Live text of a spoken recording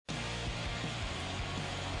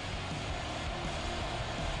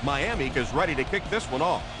Miami is ready to kick this one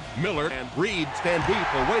off. Miller and Reed stand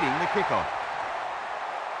deep awaiting the kickoff.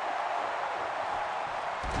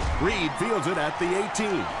 Reed fields it at the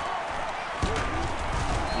 18.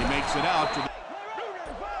 He makes it out to the...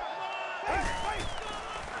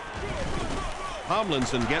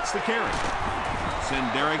 Tomlinson gets the carry.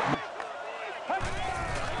 Send Derek.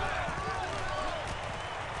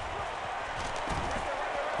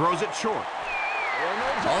 Throws it short.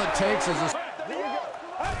 All it takes is a...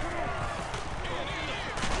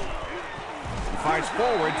 Fights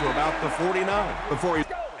forward to about the 49 before he...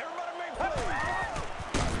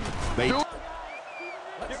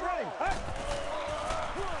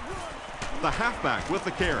 The halfback with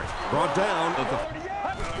the carry. Brought down at the...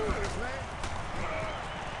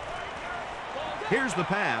 Here's the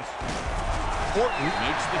pass. Horton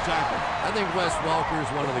makes the tackle. I think Wes Welker is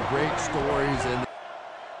one of the great stories in...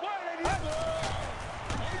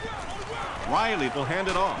 Riley will hand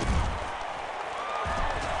it off.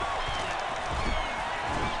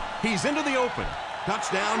 He's into the open.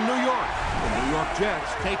 Touchdown, New York. The New York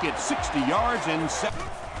Jets take it 60 yards in 7.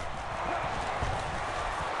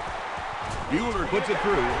 Bueller puts it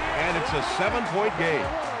through, and it's a 7-point game.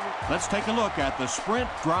 Let's take a look at the sprint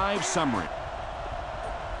drive summary.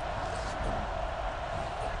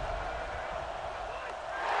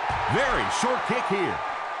 Very short kick here.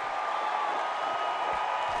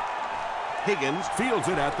 Higgins fields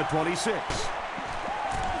it at the 26.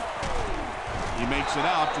 He makes it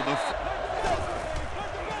out to the...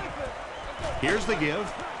 Here's the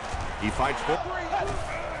give. He fights for...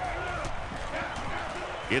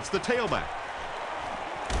 It's the tailback.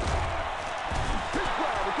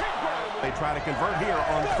 They try to convert here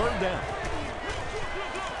on 3rd down.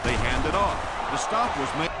 They hand it off. The stop was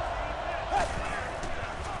made.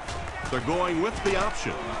 They're going with the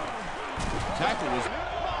option. Tackle was...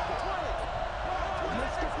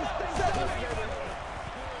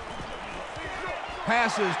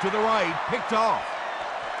 Passes to the right, picked off.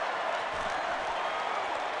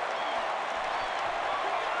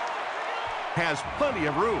 Has plenty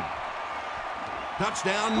of room.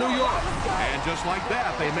 Touchdown, New York. And just like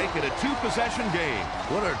that, they make it a 2-possession game.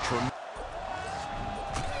 What a tremendous...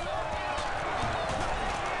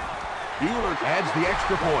 Bueller adds the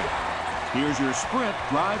extra point. Here's your sprint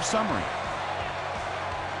drive summary.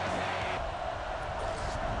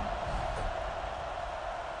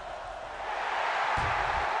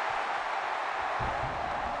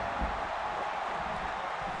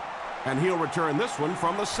 And he'll return this one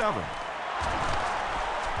from the 7.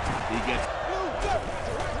 He gets...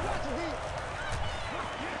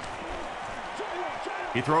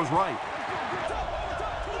 He throws right.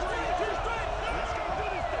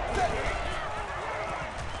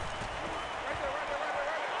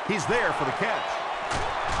 He's there for the catch.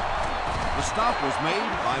 The stop was made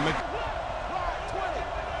by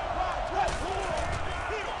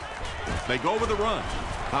They go with the run.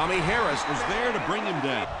 Tommy Harris is there to bring him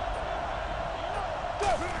down.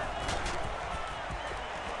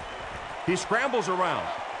 He scrambles around,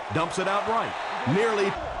 dumps it out right,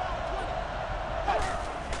 nearly.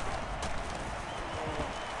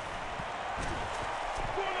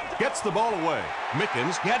 Gets the ball away.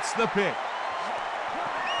 Mickens gets the pick.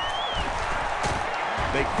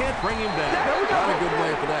 They can't bring him down. Not a good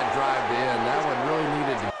way for that drive to end. That one really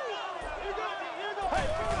needed to...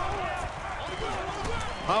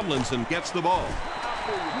 Tomlinson gets the ball.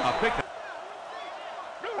 A pick.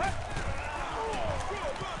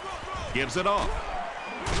 Gives it off.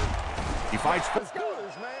 He fights.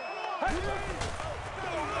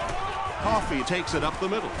 Coffee takes it up the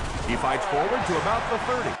middle. He fights forward to about the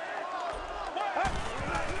 30.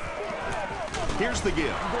 Here's the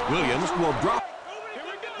give. Williams will drop.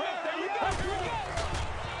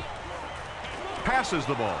 Passes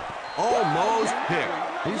the ball. Almost picked.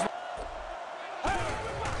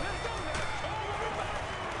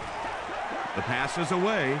 The pass is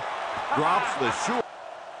away. Drops the short.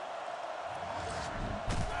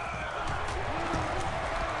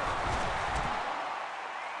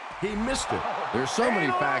 He missed it. There's so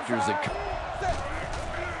many factors that...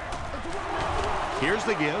 Here's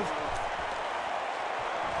the give.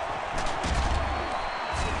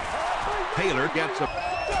 Taylor gets a...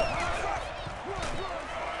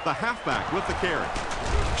 The halfback with the carry.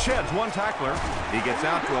 Sheds one tackler. He gets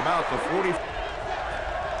out to about the 40.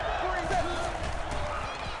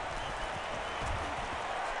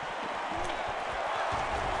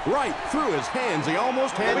 Right through his hands. He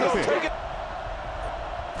almost had the pick.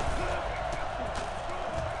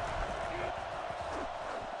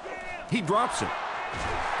 He drops it.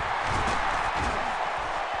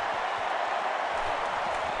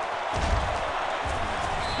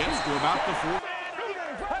 to about the 4.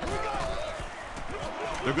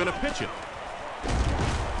 They're going to pitch it.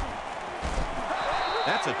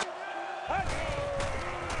 That's a...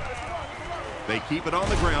 They keep it on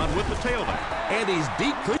the ground with the tailback. And he's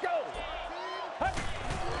deep.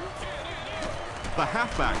 The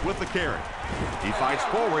halfback with the carry. He fights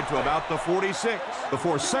forward to about the 46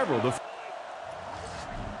 before several...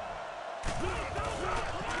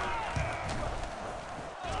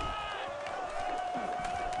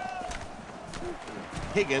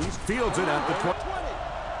 Higgins fields it at the 20.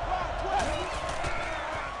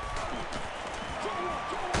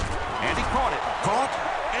 And he caught it. Caught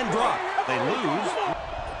and dropped. They lose.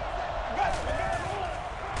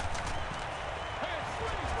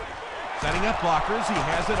 Setting up blockers. He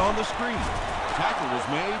has it on the screen. Tackle was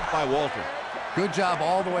made by Walter. Good job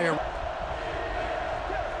all the way around.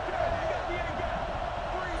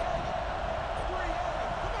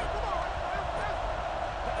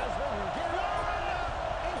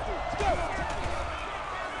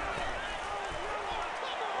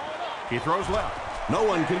 He throws left. No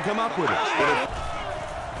one can come up with it.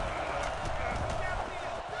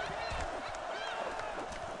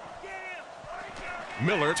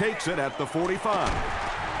 Miller takes it at the 45.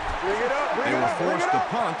 They were forced to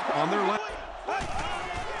punt on their left.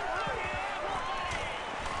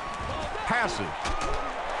 Passes.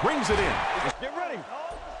 Brings it in. Get ready.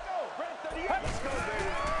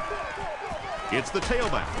 It's the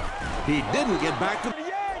tailback. He didn't get back to...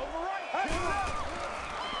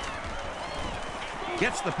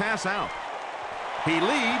 Gets the pass out. He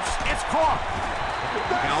leads. It's caught.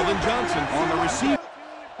 Calvin Johnson on the receiver.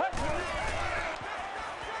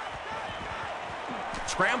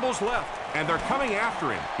 Scrambles left, and they're coming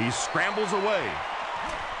after him. He scrambles away.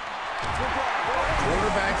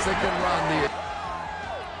 Quarterbacks that can run the...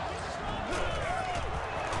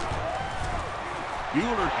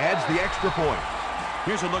 Bueller adds the extra point.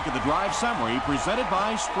 Here's a look at the drive summary presented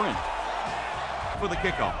by Sprint. For the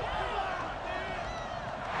kickoff.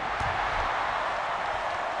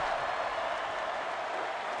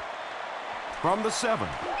 From the 7.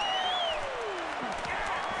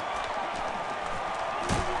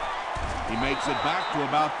 He makes it back to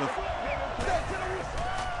about the...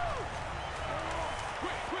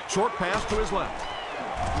 Short pass to his left.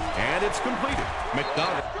 And it's completed.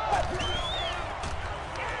 McDonald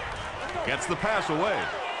gets the pass away.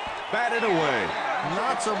 Batted away.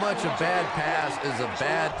 Not so much a bad pass as a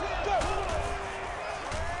bad...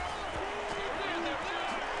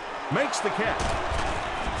 Makes the catch.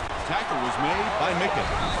 Tackle was made by Mickens.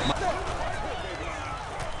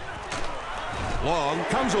 Long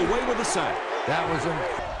comes away with a sack. That was a...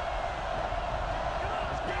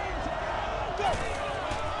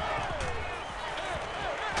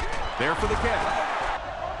 There for the catch.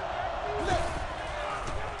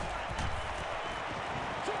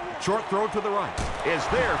 Short throw to the right is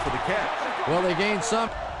there for the catch. Well, they gained some.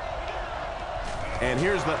 And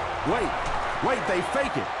here's the... Wait, they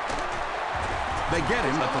fake it. They get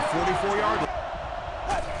him at the 44-yard line.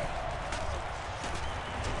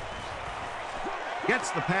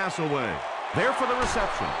 Gets the pass away. There for the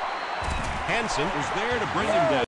reception. Hansen is there to bring him down.